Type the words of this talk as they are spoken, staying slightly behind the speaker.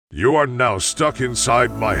You are now stuck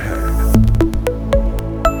inside my head.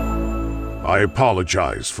 I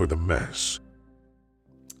apologize for the mess.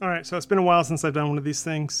 All right, so it's been a while since I've done one of these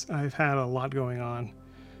things. I've had a lot going on,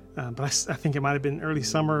 but I think it might have been early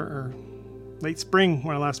summer or late spring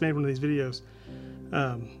when I last made one of these videos.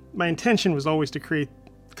 My intention was always to create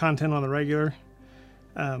content on the regular,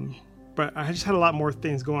 but I just had a lot more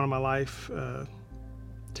things going on in my life,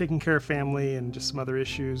 taking care of family and just some other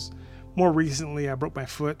issues. More recently, I broke my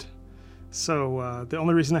foot. So the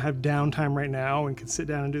only reason I have downtime right now and can sit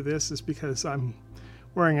down and do this is because I'm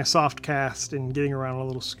wearing a soft cast and getting around on a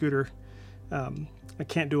little scooter. I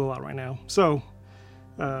can't do a lot right now. So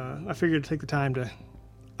I figured to take the time to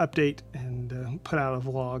update and put out a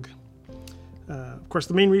vlog. Of course,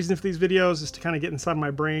 the main reason for these videos is to kind of get inside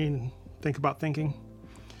my brain and think about thinking.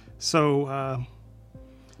 So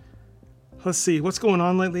let's see, what's going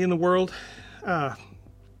on lately in the world?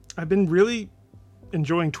 I've been really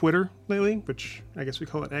enjoying Twitter lately, which I guess we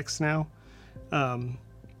call it X now.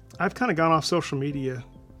 I've kind of gone off social media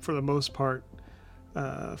for the most part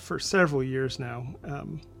for several years now.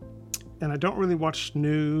 And I don't really watch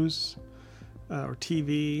news or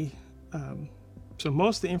TV. So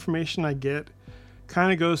most of the information I get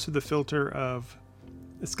kind of goes through the filter of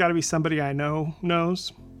it's got to be somebody I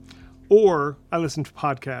knows, or I listen to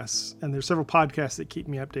podcasts, and there's several podcasts that keep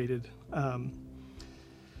me updated.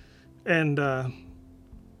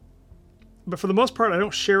 But for the most part, I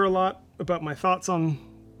don't share a lot about my thoughts on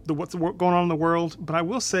what's going on in the world. But I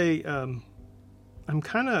will say I'm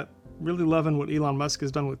kind of really loving what Elon Musk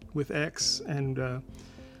has done with X and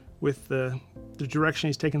with the direction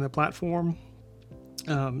he's taken the platform.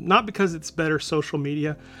 Not because it's better social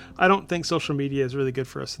media. I don't think social media is really good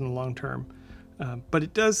for us in the long term. But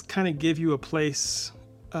it does kind of give you a place.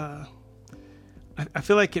 I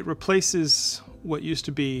feel like it replaces what used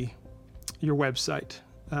to be your website.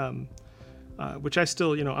 Which I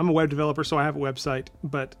still, I'm a web developer, so I have a website.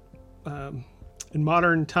 But in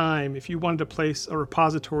modern time, if you wanted to place a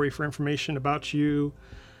repository for information about you,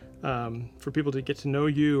 for people to get to know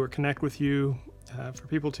you or connect with you, for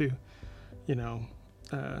people to,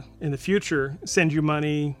 in the future, send you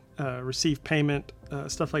money, receive payment,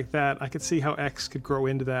 stuff like that, I could see how X could grow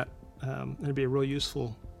into that. It'd be a real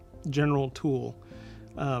useful general tool,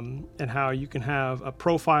 and how you can have a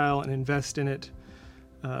profile and invest in it.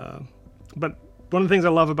 But one of the things I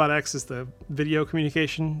love about X is the video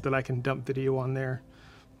communication, that I can dump video on there.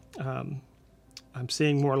 I'm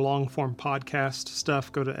seeing more long-form podcast stuff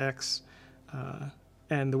go to X.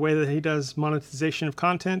 And the way that he does monetization of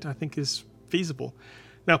content, I think, is feasible.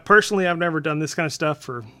 Now, personally, I've never done this kind of stuff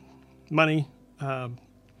for money,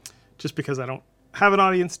 just because I don't have an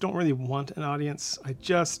audience, don't really want an audience. I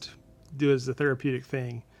just do it as a therapeutic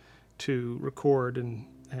thing to record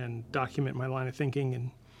and document my line of thinking,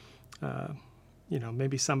 and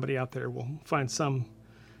maybe somebody out there will find some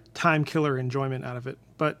time killer enjoyment out of it.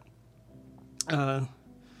 But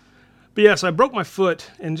yeah, so I broke my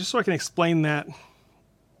foot, and just so I can explain that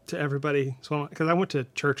to everybody, because I went to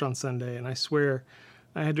church on Sunday, and I swear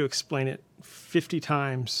I had to explain it 50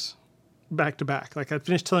 times back to back. Like, I'd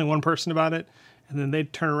finish telling one person about it, and then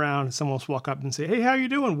they'd turn around and someone else walk up and say, "Hey, how you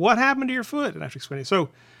doing? What happened to your foot?" And I have to explain it. So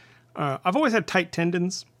I've always had tight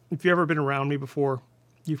tendons. If you've ever been around me before,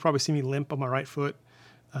 you've probably seen me limp on my right foot.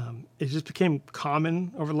 It just became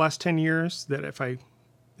common over the last 10 years that if I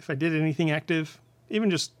did anything active, even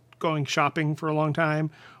just going shopping for a long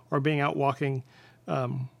time or being out walking,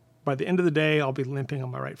 by the end of the day, I'll be limping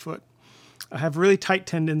on my right foot. I have really tight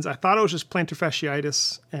tendons. I thought it was just plantar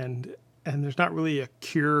fasciitis, and there's not really a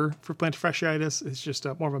cure for plantar fasciitis. It's just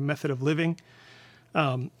more of a method of living.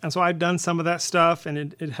 And so I'd done some of that stuff, and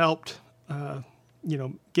it helped,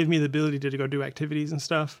 give me the ability to go do activities and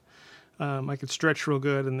stuff. I could stretch real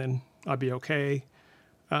good, and then I'd be okay.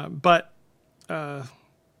 But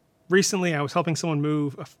recently I was helping someone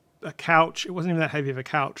move a couch. It wasn't even that heavy of a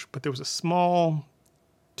couch, but there was a small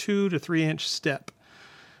 2 to 3 inch step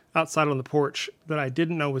outside on the porch that I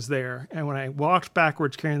didn't know was there. And when I walked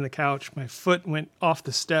backwards carrying the couch, my foot went off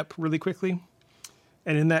the step really quickly.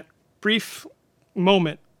 And in that brief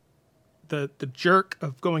moment, the jerk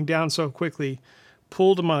of going down so quickly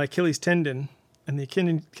pulled my Achilles tendon, and the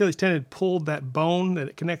Achilles tendon pulled that bone that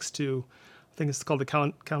it connects to. I think it's called the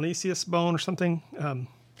calcaneus bone or something.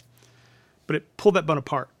 But it pulled that bone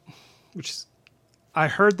apart, I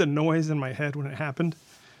heard the noise in my head when it happened.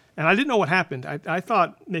 And I didn't know what happened. I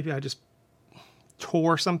thought maybe I just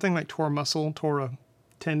tore something, like tore a muscle, tore a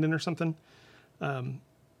tendon or something.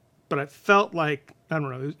 But I felt like, I don't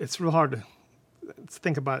know, it's real hard to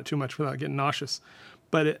think about it too much without getting nauseous.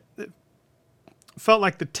 But it felt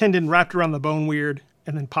like the tendon wrapped around the bone weird,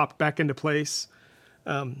 and then popped back into place.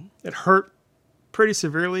 It hurt pretty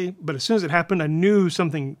severely, but as soon as it happened, I knew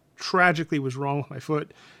something tragically was wrong with my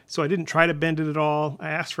foot. So I didn't try to bend it at all. I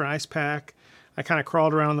asked for an ice pack. I kind of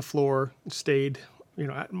crawled around the floor, stayed,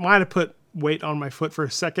 I might have put weight on my foot for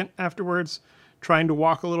a second afterwards, trying to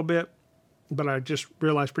walk a little bit, but I just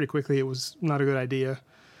realized pretty quickly it was not a good idea.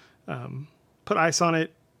 Put ice on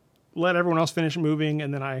it, let everyone else finish moving,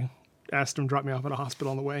 and then I asked them to drop me off at a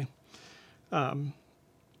hospital on the way.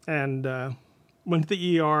 Went to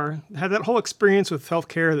the ER, had that whole experience with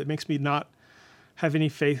healthcare that makes me not have any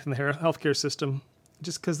faith in the healthcare system,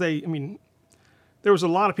 just because there was a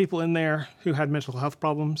lot of people in there who had mental health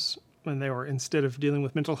problems, and they were, instead of dealing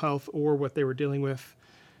with mental health or what they were dealing with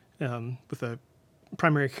a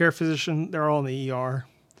primary care physician, they're all in the ER.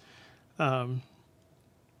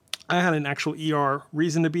 I had an actual ER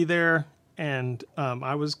reason to be there, and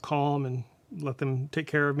I was calm and let them take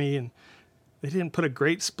care of me, and they didn't put a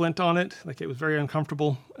great splint on it. Like, it was very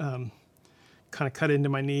uncomfortable, kind of cut into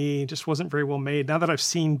my knee. It just wasn't very well made. Now that I've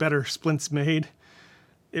seen better splints made,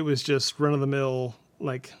 it was just run-of-the-mill,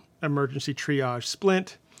 like, emergency triage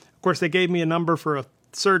splint. Of course, they gave me a number for a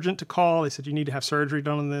surgeon to call. They said, you need to have surgery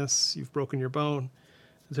done on this. You've broken your bone.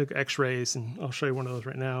 I took x-rays, and I'll show you one of those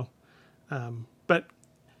right now. But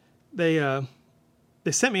they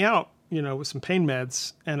sent me out, with some pain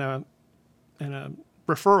meds and a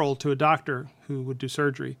referral to a doctor who would do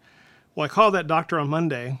surgery. Well, I called that doctor on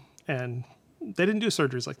Monday, and they didn't do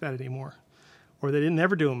surgeries like that anymore, or they didn't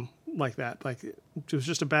ever do them like that. Like, it was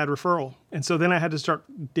just a bad referral. And so then I had to start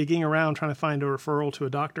digging around trying to find a referral to a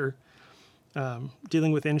doctor,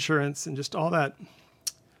 dealing with insurance and just all that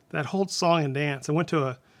whole song and dance. I went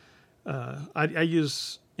to I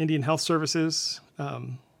use Indian Health Services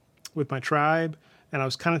with my tribe, and I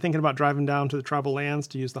was kind of thinking about driving down to the tribal lands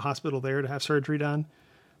to use the hospital there to have surgery done.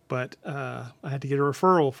 But I had to get a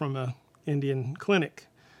referral from an Indian clinic.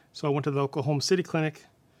 So I went to the Oklahoma City clinic.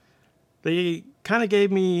 They kind of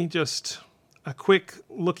gave me just a quick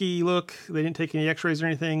looky look. They didn't take any x-rays or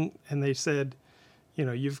anything. And they said,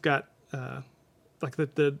 you've got, like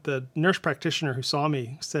the nurse practitioner who saw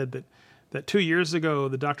me said that 2 years ago,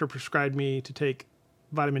 the doctor prescribed me to take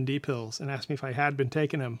vitamin D pills and asked me if I had been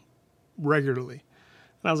taking them regularly.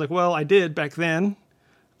 And I was like, well, I did back then.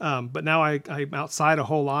 But now I'm outside a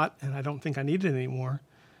whole lot, and I don't think I need it anymore.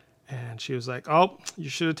 And she was like, oh, you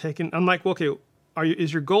should have taken... I'm like, well, okay,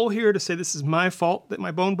 is your goal here to say this is my fault that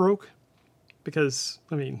my bone broke? Because,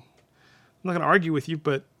 I'm not going to argue with you,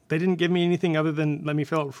 but they didn't give me anything other than let me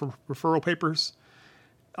fill out referral papers.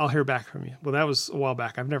 I'll hear back from you. Well, that was a while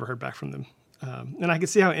back. I've never heard back from them. And I could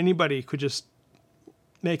see how anybody could just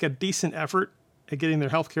make a decent effort at getting their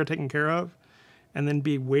health care taken care of, and then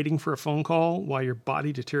be waiting for a phone call while your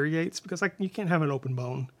body deteriorates, because you can't have an open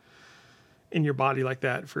bone in your body like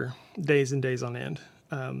that for days and days on end.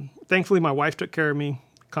 Thankfully, my wife took care of me,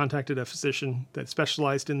 contacted a physician that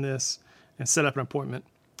specialized in this, and set up an appointment.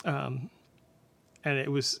 And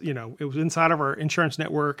it was inside of our insurance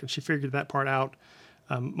network, and she figured that part out,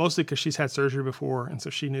 mostly because she's had surgery before, and so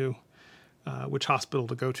she knew which hospital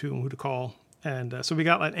to go to and who to call. And so we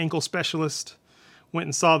got an ankle specialist, went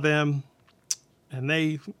and saw them. And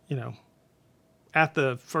they, at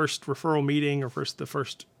the first referral meeting or the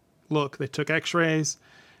first look, they took x-rays,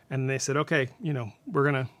 and they said, okay,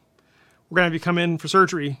 we're going to have you come in for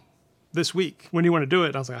surgery this week. When do you want to do it?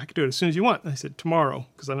 And I was like, I can do it as soon as you want. And they said, tomorrow,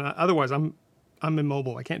 because otherwise I'm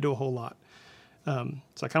immobile. I can't do a whole lot. So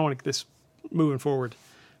I kind of want to get this moving forward.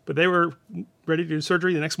 But they were ready to do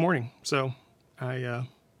surgery the next morning. So I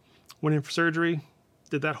went in for surgery,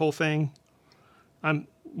 did that whole thing.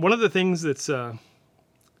 One of the things that's kind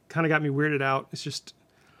of got me weirded out is just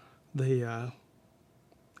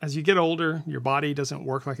as you get older, your body doesn't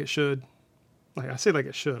work like it should. Like I say, like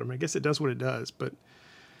it should. I guess it does what it does, but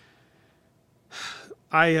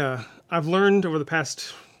I've learned over the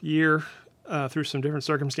past year through some different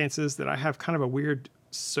circumstances that I have kind of a weird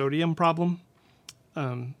sodium problem.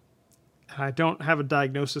 I don't have a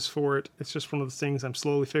diagnosis for it. It's just one of the things I'm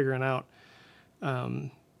slowly figuring out.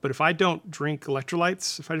 But if I don't drink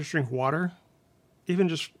electrolytes, if I just drink water, even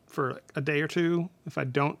just for a day or two, if I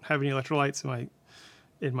don't have any electrolytes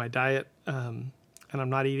in my diet, and I'm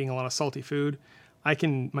not eating a lot of salty food,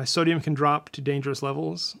 my sodium can drop to dangerous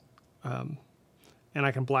levels, and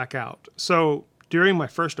I can black out. So during my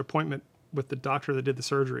first appointment with the doctor that did the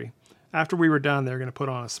surgery, after we were done, they were going to put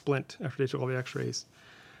on a splint after they took all the x-rays.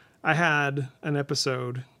 I had an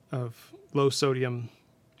episode of low sodium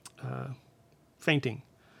fainting.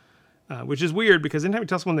 Which is weird because anytime you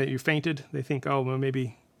tell someone that you fainted, they think, oh, well,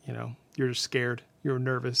 maybe, you're just scared, you're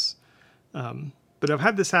nervous. But I've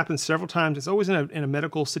had this happen several times. It's always in a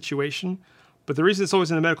medical situation. But the reason it's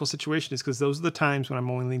always in a medical situation is because those are the times when I'm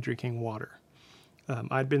only drinking water.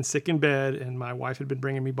 I'd been sick in bed, and my wife had been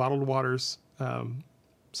bringing me bottled waters so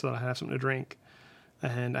that I have something to drink.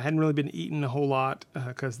 And I hadn't really been eating a whole lot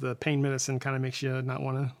because the pain medicine kind of makes you not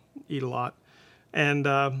want to eat a lot. And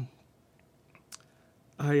I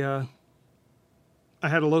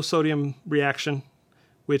had a low sodium reaction,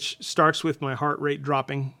 which starts with my heart rate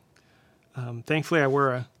dropping. Thankfully, I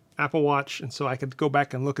wear a Apple Watch, and so I could go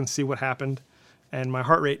back and look and see what happened. And my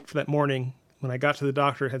heart rate for that morning, when I got to the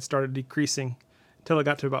doctor, had started decreasing until it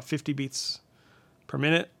got to about 50 beats per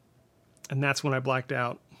minute. And that's when I blacked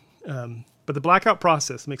out. But the blackout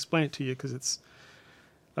process, let me explain it to you because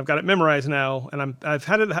I've got it memorized now. And I've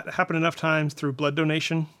had it happen enough times through blood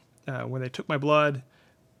donation where they took my blood.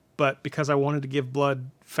 But because I wanted to give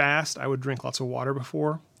blood fast, I would drink lots of water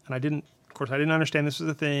before. And I didn't understand this was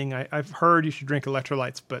a thing. I've heard you should drink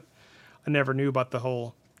electrolytes, but I never knew about the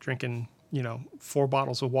whole drinking, 4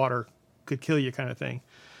 bottles of water could kill you kind of thing,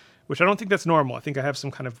 which I don't think that's normal. I think I have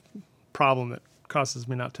some kind of problem that causes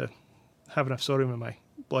me not to have enough sodium in my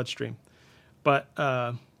bloodstream. But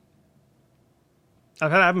I've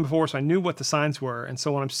had it happen before, so I knew what the signs were. And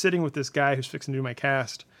so when I'm sitting with this guy who's fixing to do my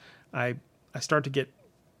cast, I start to get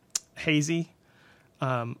hazy.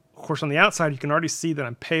 Of course, on the outside, you can already see that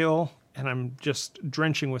I'm pale and I'm just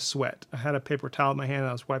drenching with sweat. I had a paper towel in my hand, and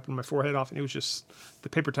I was wiping my forehead off, and it was just, the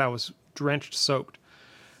paper towel was drenched, soaked.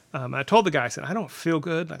 I told the guy, I said, I don't feel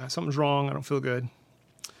good. Like, something's wrong. I don't feel good.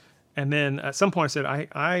 And then at some point I said,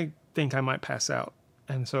 I think I might pass out.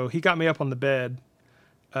 And so he got me up on the bed,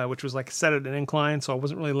 which was like set at an incline, so I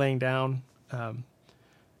wasn't really laying down.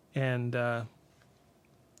 The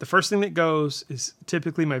first thing that goes is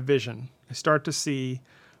typically my vision. I start to see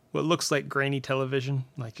what looks like grainy television,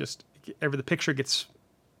 like just the picture gets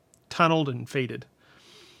tunneled and faded,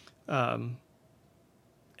 and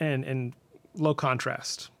low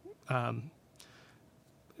contrast.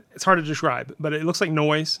 It's hard to describe, but it looks like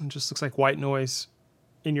noise. It just looks like white noise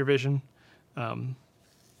in your vision, kind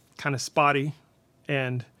of spotty.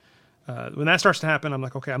 And when that starts to happen, I'm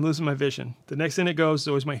like, okay, I'm losing my vision. The next thing it goes is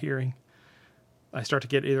always my hearing. I start to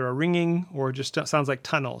get either a ringing or it just sounds like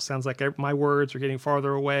tunnels. Sounds like my words are getting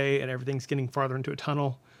farther away and everything's getting farther into a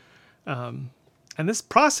tunnel. And this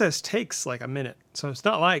process takes like a minute. So it's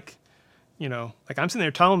not like, like I'm sitting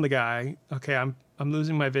there telling the guy, okay, I'm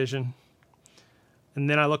losing my vision. And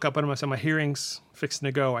then I look up at him and I say, my hearing's fixing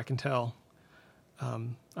to go. I can tell.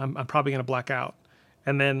 I'm probably going to black out.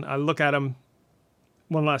 And then I look at him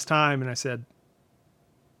one last time and I said,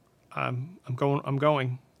 I'm going.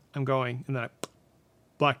 And then I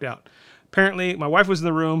blacked out. Apparently my wife was in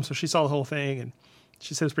the room, so she saw the whole thing and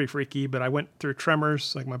she said it's pretty freaky, but I went through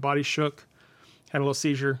tremors, like my body shook, had a little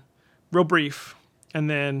seizure, real brief. And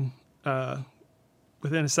then,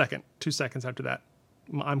 within 2 seconds after that,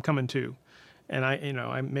 I'm coming to, and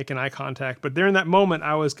I'm making eye contact, but during that moment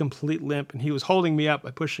I was complete limp and he was holding me up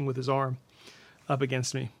by pushing with his arm up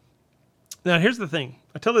against me. Now here's the thing.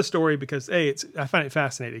 I tell this story because I find it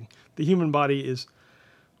fascinating. The human body is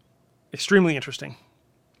extremely interesting.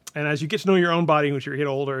 And as you get to know your own body as you get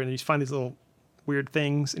older and you find these little weird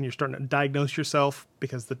things and you're starting to diagnose yourself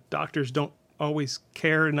because the doctors don't always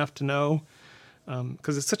care enough to know,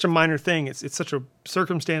 because it's such a minor thing. It's such a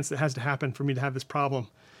circumstance that has to happen for me to have this problem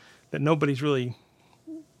that nobody's really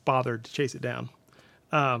bothered to chase it down.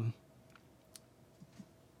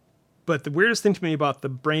 But the weirdest thing to me about the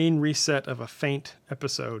brain reset of a faint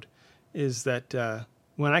episode is that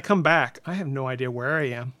when I come back, I have no idea where I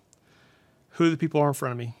am, who the people are in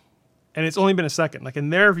front of me. And it's only been a second. Like in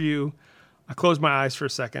their view, I closed my eyes for a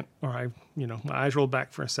second, or my eyes rolled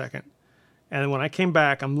back for a second. And then when I came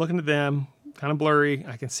back, I'm looking at them, kind of blurry.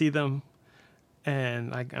 I can see them,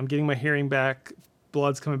 and I'm getting my hearing back.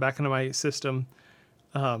 Blood's coming back into my system.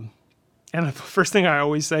 And the first thing I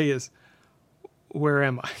always say is, where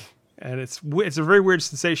am I? And it's a very weird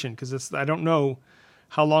sensation because I don't know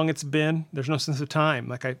how long it's been. There's no sense of time.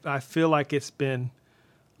 Like I feel like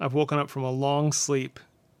I've woken up from a long sleep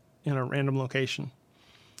in a random location.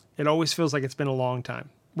 It always feels like it's been a long time.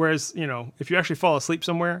 Whereas, if you actually fall asleep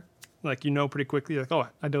somewhere, like, pretty quickly, like, oh,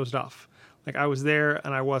 I dozed off. Like I was there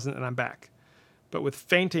and I wasn't and I'm back. But with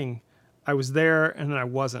fainting, I was there and then I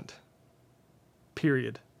wasn't.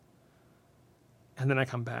 Period. And then I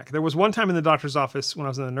come back. There was one time in the doctor's office when I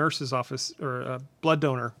was in the nurse's office or a blood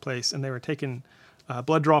donor place, and they were taking a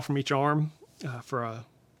blood draw from each arm for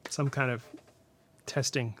some kind of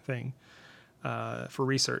testing thing for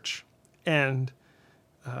research. And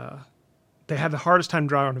they had the hardest time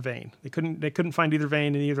drawing a vein. They couldn't find either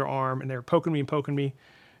vein in either arm, and they were poking me.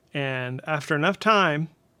 And after enough time,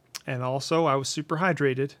 and also I was super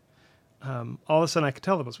hydrated, all of a sudden I could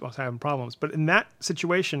tell that I was having problems. But in that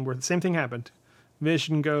situation where the same thing happened,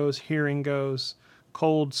 vision goes, hearing goes,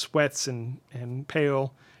 cold, sweats, and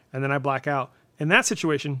pale, and then I black out. In that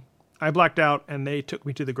situation, I blacked out and they took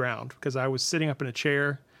me to the ground because I was sitting up in a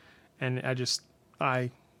chair and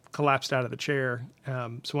I collapsed out of the chair.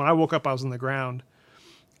 So when I woke up, I was on the ground.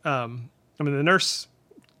 The nurse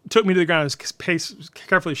took me to the ground as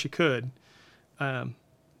carefully as she could.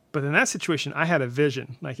 But in that situation, I had a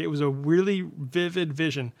vision. Like, it was a really vivid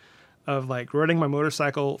vision of like riding my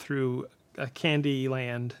motorcycle through a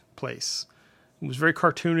Candyland place. It was very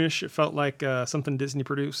cartoonish. It felt like something Disney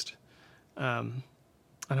produced. And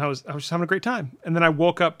I was just having a great time. And then I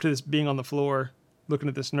woke up to this being on the floor, looking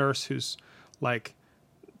at this nurse who's like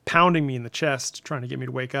pounding me in the chest, trying to get me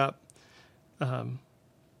to wake up.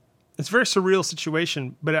 It's a very surreal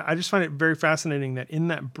situation, but I just find it very fascinating that in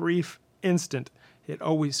that brief instant, it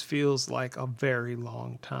always feels like a very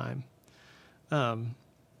long time. And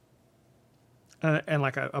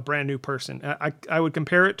like a brand new person. I would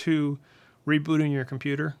compare it to rebooting your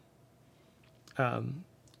computer.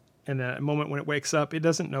 And that moment when it wakes up, it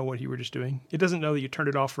doesn't know what you were just doing. It doesn't know that you turned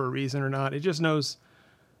it off for a reason or not. It just knows,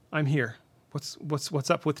 I'm here. What's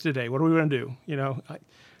up with today? What are we going to do? You know,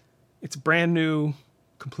 it's a brand new,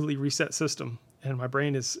 completely reset system, and my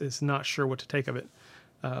brain is not sure what to take of it.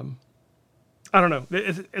 I don't know.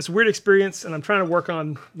 It's a weird experience, and I'm trying to work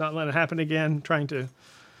on not letting it happen again, trying to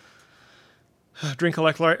drink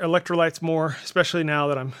electrolytes more, especially now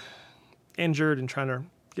that I'm injured and trying to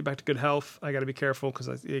get back to good health. I got to be careful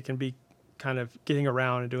because it can be kind of getting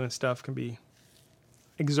around and doing stuff can be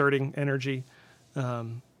exerting energy.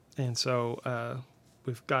 And so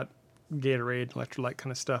we've got Gatorade, electrolyte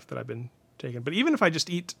kind of stuff that I've been taking. But even if I just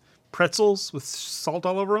eat pretzels with salt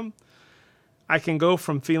all over them, I can go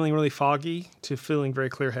from feeling really foggy to feeling very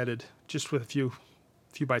clear-headed just with a few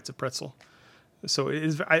bites of pretzel. So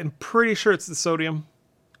I'm pretty sure it's the sodium.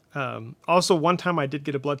 Also, one time I did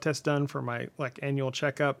get a blood test done for my annual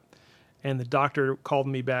checkup, and the doctor called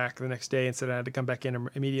me back the next day and said I had to come back in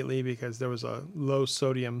immediately because there was a low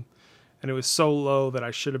sodium, and it was so low that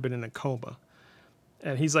I should have been in a coma.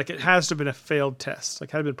 And he's like, it has to have been a failed test.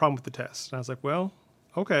 Like, had been a problem with the test. And I was like, well,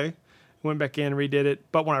 okay. Went back in, redid it.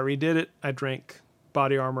 But when I redid it, I drank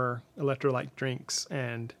Body Armor electrolyte drinks,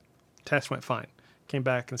 and test went fine. Came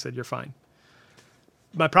back and said, you're fine.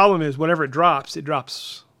 My problem is whenever it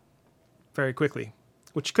drops very quickly,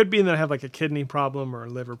 which could be that I have like a kidney problem or a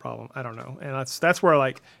liver problem. I don't know. And that's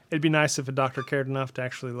where it'd be nice if a doctor cared enough to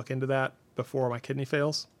actually look into that before my kidney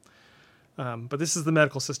fails. But this is the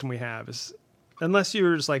medical system we have. Unless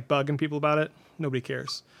you're just like bugging people about it, nobody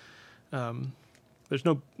cares. There's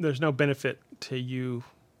no benefit to you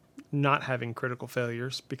not having critical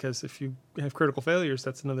failures, because if you have critical failures,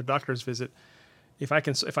 that's another doctor's visit. If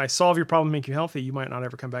I solve your problem, make you healthy, you might not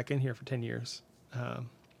ever come back in here for 10 years.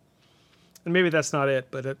 And maybe that's not it,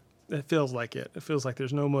 but it feels like it. It feels like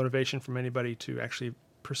there's no motivation from anybody to actually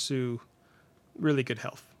pursue really good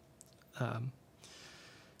health.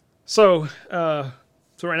 So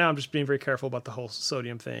right now I'm just being very careful about the whole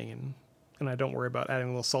sodium thing, and I don't worry about adding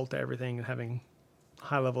a little salt to everything and having a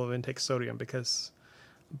high level of intake of sodium, because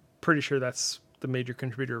I'm pretty sure that's the major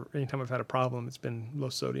contributor. Anytime I've had a problem, it's been low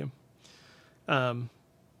sodium.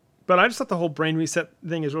 But I just thought the whole brain reset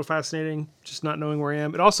thing is real fascinating, just not knowing where I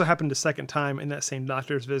am. It also happened a second time in that same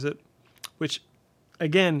doctor's visit, which,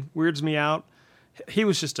 again, weirds me out. He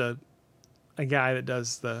was just a guy that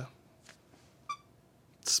does the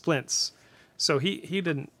splints. So he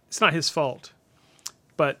didn't, it's not his fault.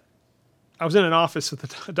 But I was in an office with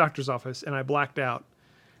the doctor's office, and I blacked out.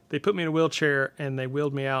 They put me in a wheelchair, and they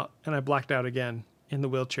wheeled me out, and I blacked out again in the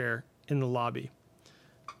wheelchair in the lobby.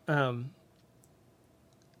 And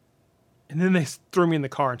then they threw me in the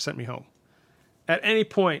car and sent me home. At any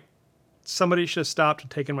point, somebody should have stopped and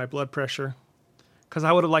taken my blood pressure, because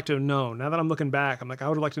I would have liked to have known. Now that I'm looking back, I'm like, I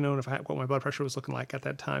would have liked to know what my blood pressure was looking like at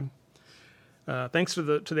that time. Thanks to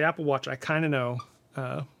the Apple Watch, I kind of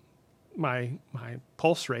know my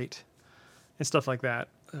pulse rate and stuff like that.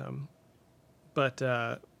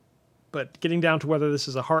 But getting down to whether this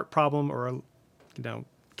is a heart problem or a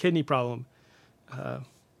kidney problem,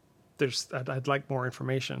 I'd like more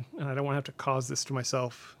information, and I don't want to have to cause this to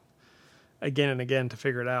myself again and again to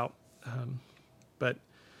figure it out. But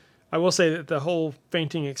I will say that the whole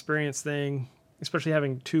fainting experience thing, especially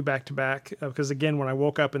having two back-to-back, because again, when I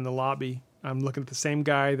woke up in the lobby, I'm looking at the same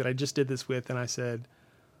guy that I just did this with, and I said,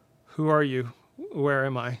 who are you? Where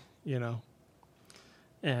am I?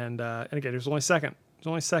 And again, it was only a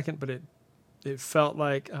second, but it felt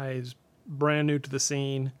like I was brand new to the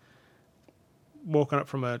scene. woken up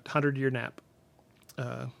from a 100-year nap.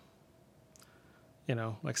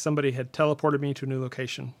 Like somebody had teleported me to a new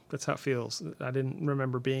location. That's how it feels. I didn't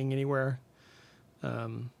remember being anywhere.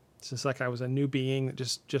 It's just like I was a new being that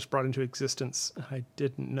just brought into existence. I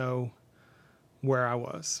didn't know where I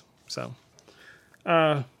was. So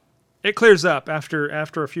it clears up after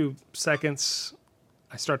a few seconds.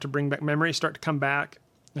 I start to bring back memories, start to come back.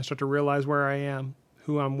 I start to realize where I am,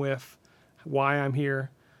 who I'm with, why I'm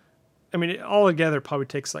here. I mean, all together probably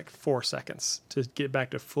takes like 4 seconds to get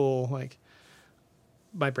back to full, like,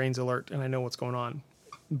 my brain's alert and I know what's going on.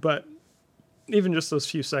 But even just those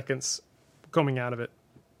few seconds coming out of it,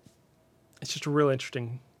 it's just a real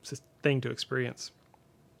interesting thing to experience.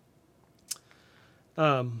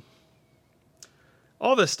 All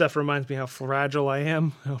this stuff reminds me how fragile I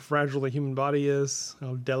am, how fragile the human body is,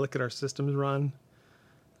 how delicate our systems run.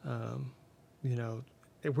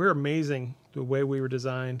 We're amazing the way we were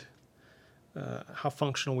designed, how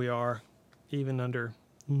functional we are, even under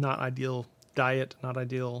not ideal diet, not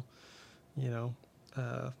ideal,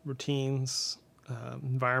 routines,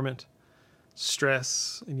 environment,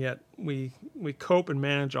 stress, and yet we cope and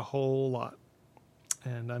manage a whole lot.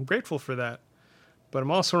 And I'm grateful for that. But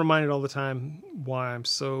I'm also reminded all the time why I'm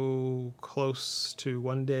so close to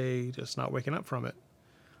one day just not waking up from it.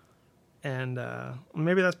 And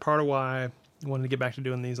maybe that's part of why I wanted to get back to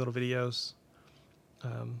doing these little videos.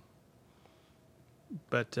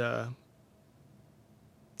 But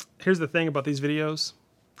here's the thing about these videos.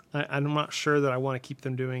 I'm not sure that I want to keep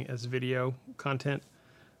them doing as video content.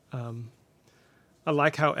 I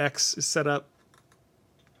like how X is set up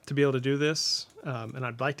to be able to do this. And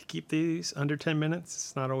I'd like to keep these under 10 minutes.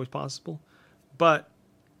 It's not always possible. But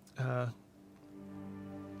I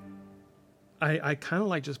kind of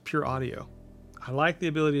like just pure audio. I like the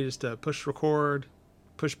ability just to push record,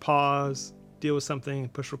 push pause, deal with something,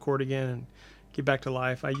 push record again, and get back to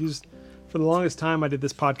life. For the longest time, I did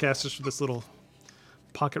this podcast just with this little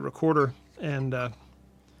pocket recorder, and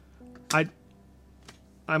I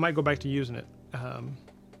might go back to using it.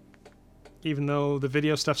 Even though the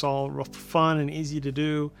video stuff's all real fun and easy to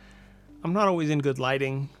do, I'm not always in good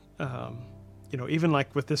lighting. Even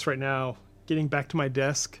like with this right now, getting back to my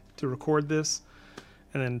desk to record this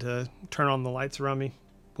and then to turn on the lights around me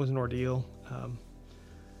was an ordeal.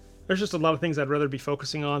 There's just a lot of things I'd rather be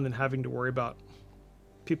focusing on than having to worry about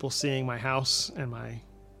people seeing my house and my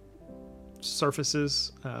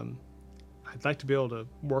surfaces. I'd like to be able to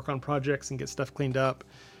work on projects and get stuff cleaned up.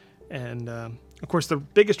 And of course, the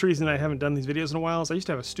biggest reason I haven't done these videos in a while is I used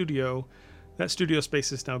to have a studio. That studio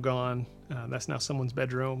space is now gone. That's now someone's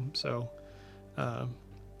bedroom. So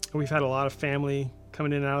we've had a lot of family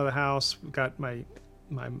coming in and out of the house. We've got my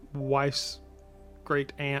wife's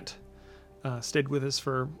great aunt stayed with us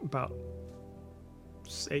for about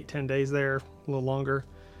 8-10 days there, a little longer.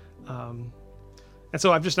 And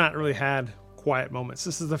so I've just not really had quiet moments.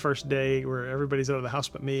 This is the first day where everybody's out of the house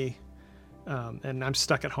but me. And I'm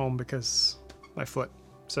stuck at home because my foot.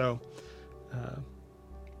 So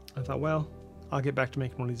I thought, well, I'll get back to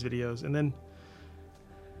making one of these videos and then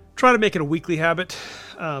try to make it a weekly habit.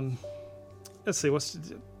 Let's see,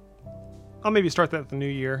 I'll maybe start that at the new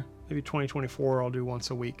year. Maybe 2024 I'll do once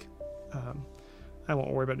a week. I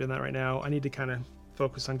won't worry about doing that right now. I need to kind of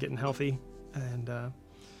focus on getting healthy and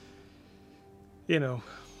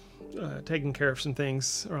taking care of some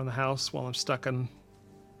things around the house while I'm stuck in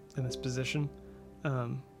this position.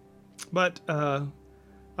 But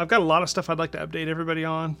I've got a lot of stuff I'd like to update everybody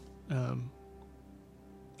on.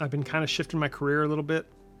 I've been kind of shifting my career a little bit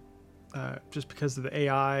just because of the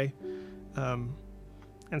AI.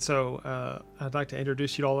 And so I'd like to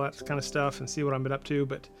introduce you to all that kind of stuff and see what I've been up to.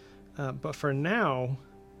 But for now,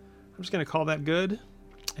 I'm just going to call that good.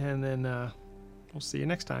 And then we'll see you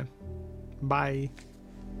next time. Bye.